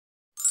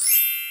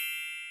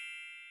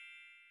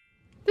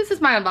This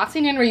is my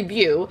unboxing and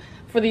review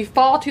for the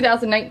Fall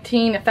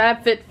 2019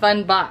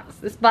 FabFitFun box.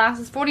 This box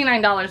is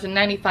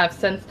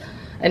 $49.95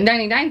 and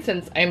 99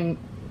 cents a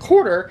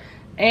quarter,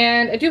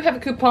 and I do have a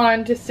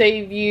coupon to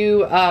save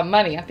you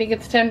money. I think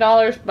it's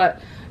 $10,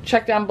 but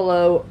check down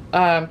below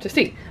to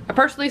see. I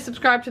personally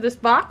subscribe to this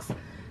box,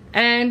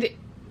 and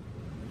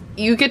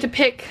you get to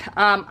pick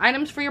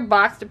items for your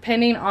box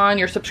depending on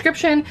your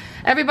subscription.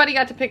 Everybody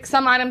got to pick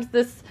some items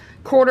this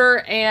quarter,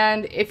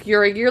 and if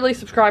you're a yearly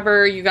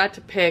subscriber, you got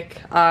to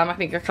pick I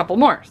think a couple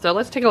more. So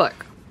let's take a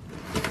look.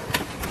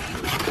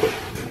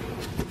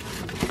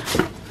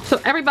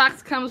 So every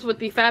box comes with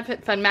the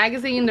FabFitFun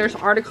magazine. There's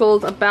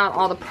articles about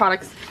all the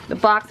products in the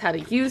box, how to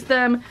use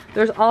them.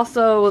 There's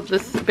also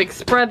this big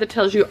spread that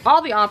tells you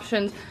all the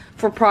options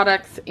for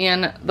products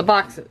in the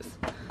boxes.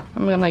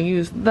 I'm gonna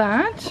use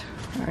that.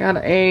 I got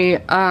a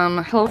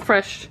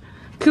HelloFresh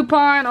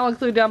coupon I'll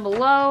include down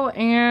below,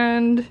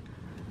 and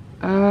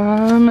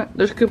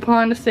there's a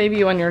coupon to save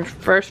you on your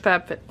first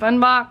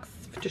FabFitFun box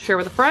to share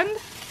with a friend.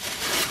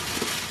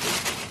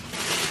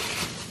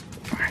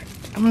 Alright,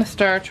 I'm going to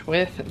start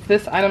with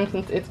this item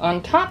since it's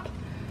on top.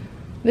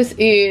 This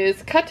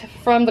is cut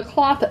from the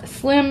cloth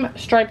slim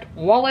striped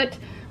wallet.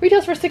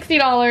 Retails for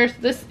 $60.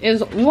 This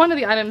is one of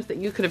the items that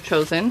you could have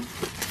chosen.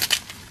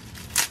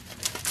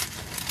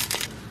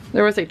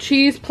 There was a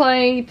cheese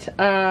plate,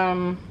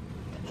 some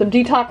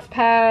detox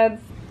pads,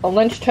 a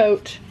lunch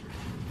tote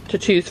to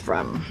choose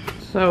from.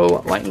 So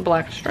white and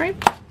black stripe.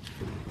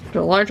 Got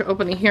a large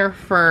opening here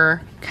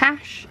for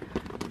cash.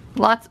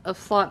 Lots of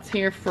slots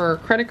here for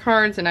credit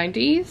cards and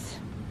IDs.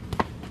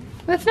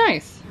 That's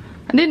nice.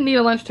 I didn't need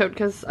a lunch tote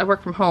because I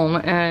work from home,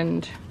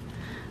 and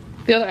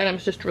the other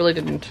items just really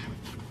didn't.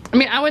 I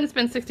mean, I wouldn't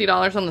spend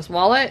 $60 on this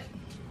wallet,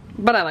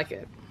 but I like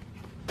it.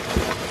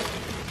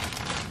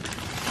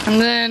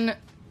 And then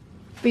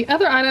the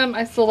other item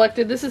I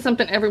selected, this is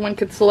something everyone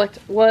could select,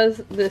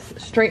 was this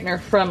straightener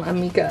from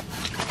Amica.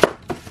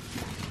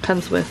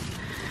 Comes with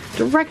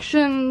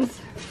directions.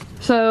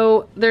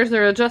 So there's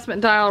their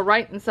adjustment dial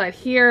right inside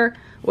here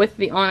with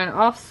the on and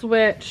off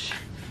switch.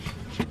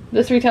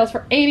 This retails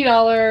for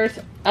 $80.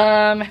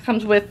 It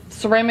comes with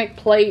ceramic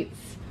plates.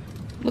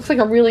 Looks like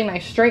a really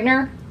nice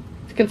straightener.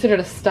 It's considered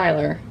a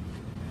styler,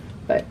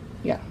 but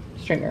yeah,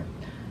 straightener.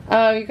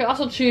 You can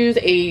also choose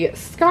a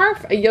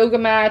scarf, a yoga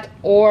mat,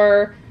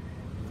 or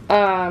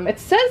it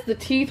says the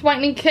teeth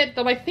whitening kit,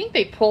 though I think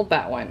they pulled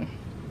that one.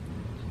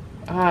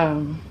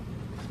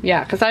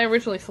 Yeah, because I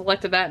originally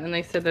selected that and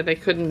they said that they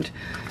couldn't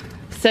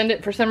send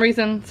it for some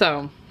reason,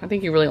 so I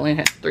think you really only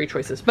had 3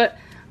 choices. But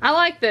I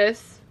like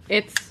this.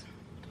 It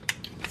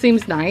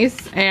seems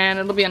nice, and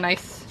it'll be a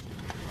nice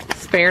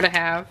spare to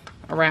have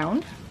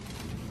around.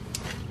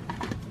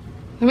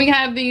 Then we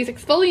have these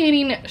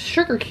exfoliating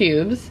sugar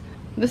cubes.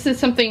 This is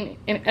something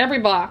in every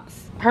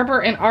box.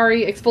 Harper and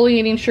Ari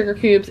exfoliating sugar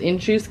cubes in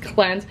Juice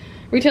Cleanse.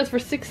 Retails for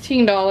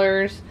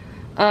 $16.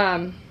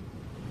 I'm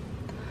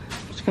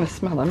just gonna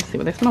smell them, see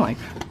what they smell like.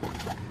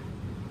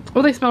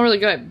 Oh, they smell really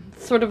good.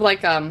 Sort of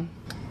like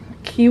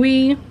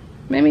kiwi,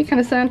 maybe kind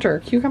of scent, or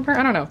cucumber.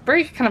 I don't know.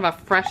 Very kind of a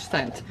fresh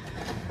scent.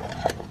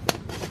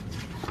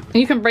 And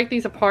you can break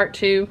these apart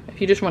too if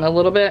you just want a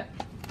little bit.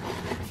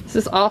 This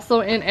is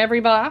also in every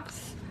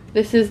box.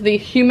 This is the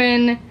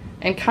Human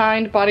and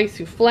Kind Body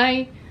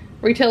Souffle.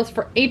 Retails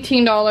for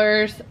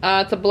 $18.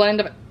 It's a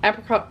blend of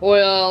apricot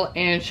oil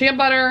and shea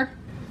butter.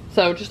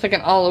 So just like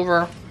an all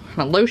over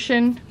kind of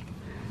lotion.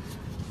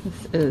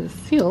 This is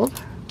sealed.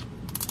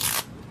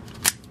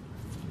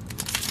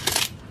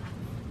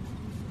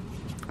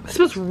 This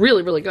smells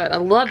really, really good. I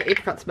love the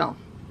apricot smell.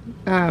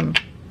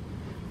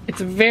 It's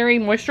very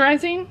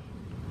moisturizing.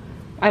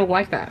 I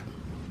like that.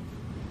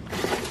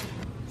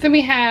 Then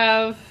we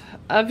have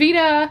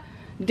Avita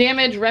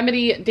Damage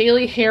Remedy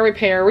Daily Hair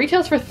Repair.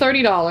 Retails for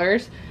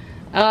 $30.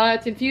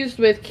 It's infused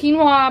with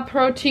quinoa,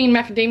 protein,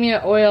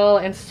 macadamia oil,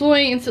 and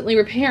soy. Instantly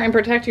repair and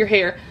protect your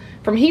hair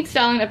from heat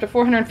styling up to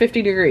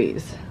 450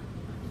 degrees.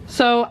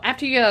 So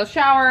after you get out of the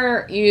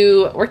shower,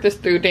 you work this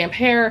through damp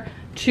hair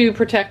to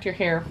protect your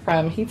hair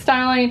from heat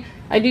styling.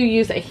 I do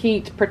use a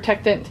heat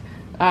protectant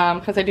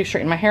because I do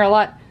straighten my hair a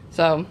lot.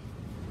 So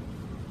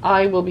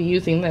I will be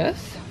using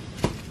this.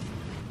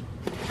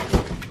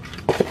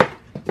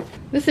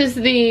 This is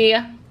the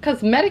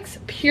Cosmetics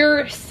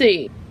Pure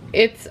C.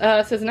 It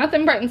says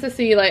nothing brightens the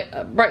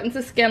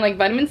skin like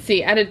vitamin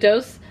C. Add a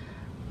dose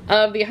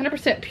of the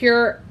 100%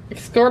 pure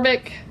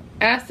ascorbic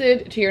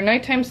acid to your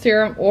nighttime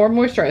serum or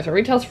moisturizer.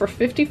 Retails for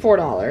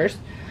 $54.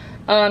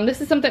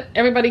 This is something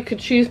everybody could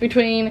choose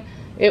between.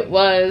 It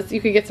was, you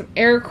could get some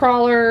air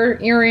crawler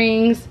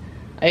earrings,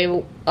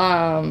 a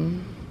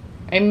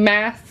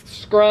mask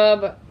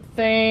scrub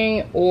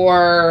thing,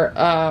 or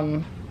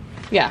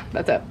yeah,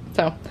 that's it.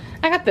 So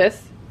I got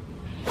this.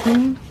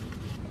 And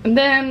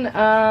then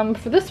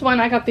for this one,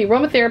 I got the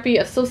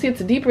Aromatherapy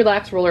Associates Deep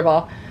Relax Roller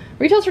Ball.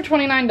 Retails for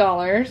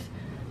 $29.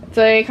 It's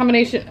a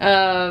combination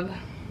of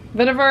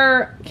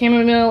vetiver,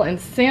 chamomile, and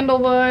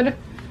sandalwood.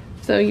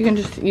 So you can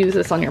just use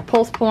this on your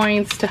pulse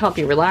points to help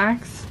you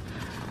relax.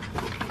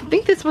 I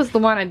think this was the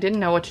one I didn't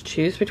know what to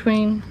choose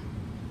between.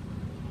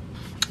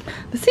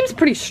 This seems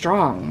pretty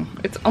strong.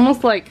 It's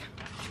almost like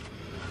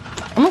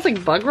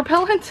bug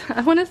repellent,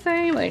 I want to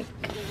say. Like,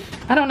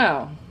 I don't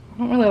know. I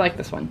don't really like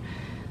this one.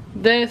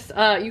 This,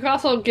 you can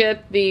also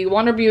get the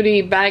Wander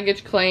Beauty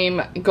Baggage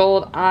Claim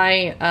Gold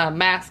Eye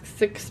Mask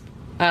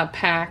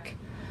 6-pack,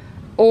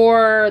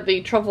 or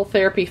the Truffle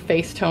Therapy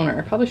Face Toner.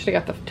 I probably should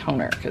have got the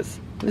toner because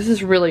this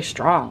is really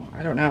strong.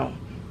 I don't know.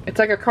 It's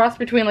like a cross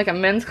between like a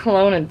men's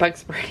cologne and bug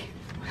spray.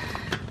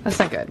 That's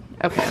not good.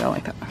 Okay, I don't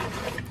like that one.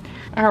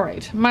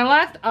 Alright, my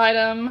last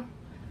item.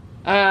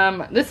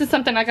 This is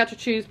something I got to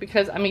choose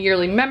because I'm a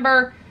yearly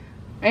member.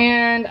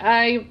 And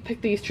I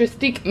picked these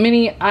Tristique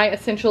Mini Eye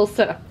Essentials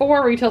set of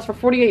 4. Retails for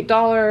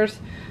 $48.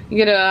 You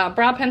get a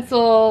brow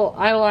pencil,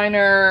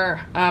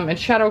 eyeliner, and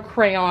shadow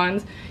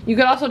crayons. You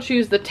could also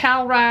choose the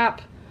towel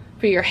wrap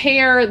for your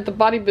hair, the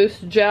Body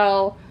Boost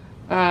Gel,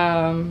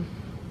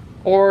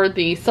 or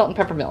the Salt and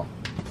Pepper Mill.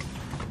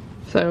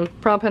 So,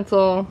 brow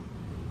pencil,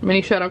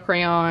 mini shadow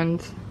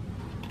crayons,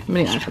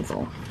 mini eye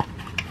pencil.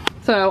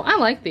 So, I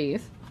like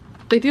these.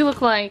 They do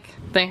look like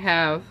they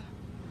have...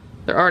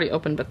 They're already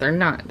open, but they're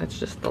not. That's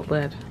just the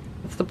lid.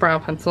 That's the brow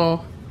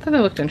pencil. I thought they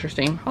looked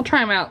interesting. I'll try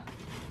them out.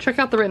 Check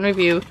out the written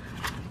review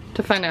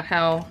to find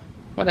out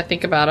what I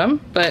think about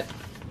them. But,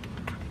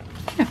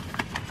 yeah.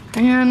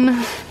 And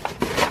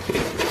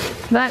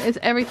that is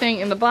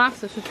everything in the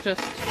box. This is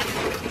just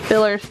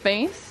filler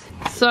space.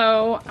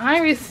 So,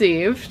 I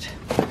received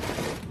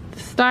the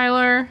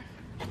styler,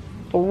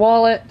 a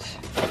wallet,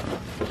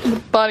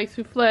 the body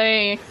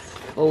souffle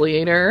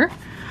exfoliator,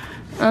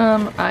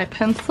 eye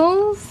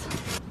pencils,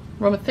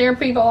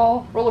 aromatherapy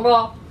ball, roller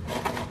ball,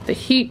 the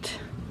heat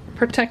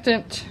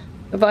protectant,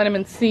 the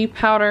vitamin C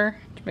powder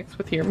to mix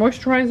with your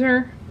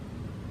moisturizer,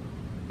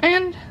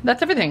 and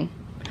that's everything.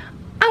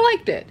 I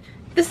liked it.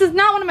 This is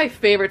not one of my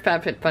favorite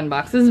FabFitFun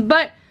boxes,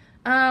 but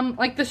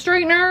like the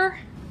straightener,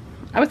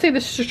 I would say the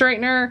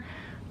straightener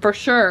for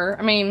sure.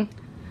 I mean,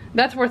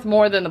 that's worth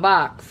more than the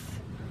box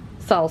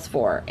sells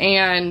for,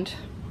 and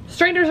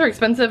straighteners are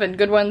expensive and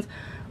good ones,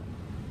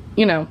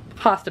 you know,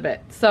 cost a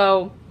bit.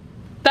 So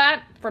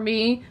that for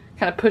me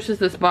kind of pushes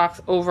this box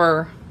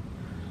over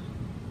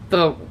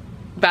the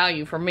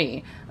value for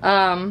me.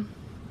 And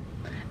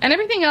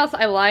everything else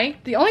I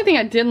like. The only thing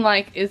I didn't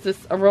like is this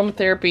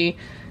aromatherapy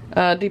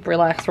deep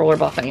relax roller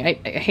ball thing.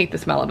 I hate the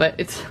smell of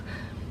it.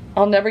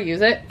 I'll never use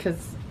it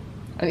because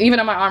even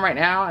on my arm right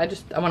now, I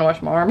want to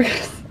wash my arm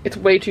because it's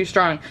way too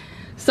strong.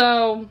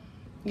 So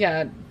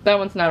yeah, that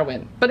one's not a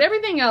win. But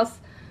everything else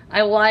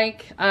I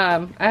like.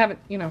 I haven't,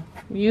 you know,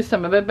 used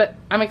some of it, but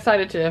I'm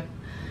excited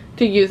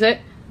to use it.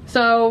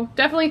 So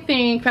definitely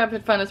think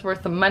FabFitFun is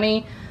worth the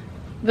money.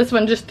 This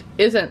one just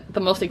isn't the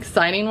most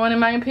exciting one in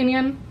my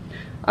opinion.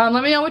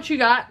 Let me know what you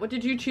got. What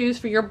did you choose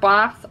for your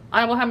box?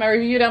 I will have my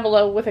review down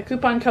below with a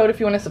coupon code if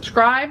you want to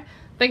subscribe.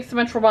 Thanks so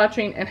much for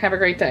watching and have a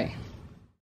great day.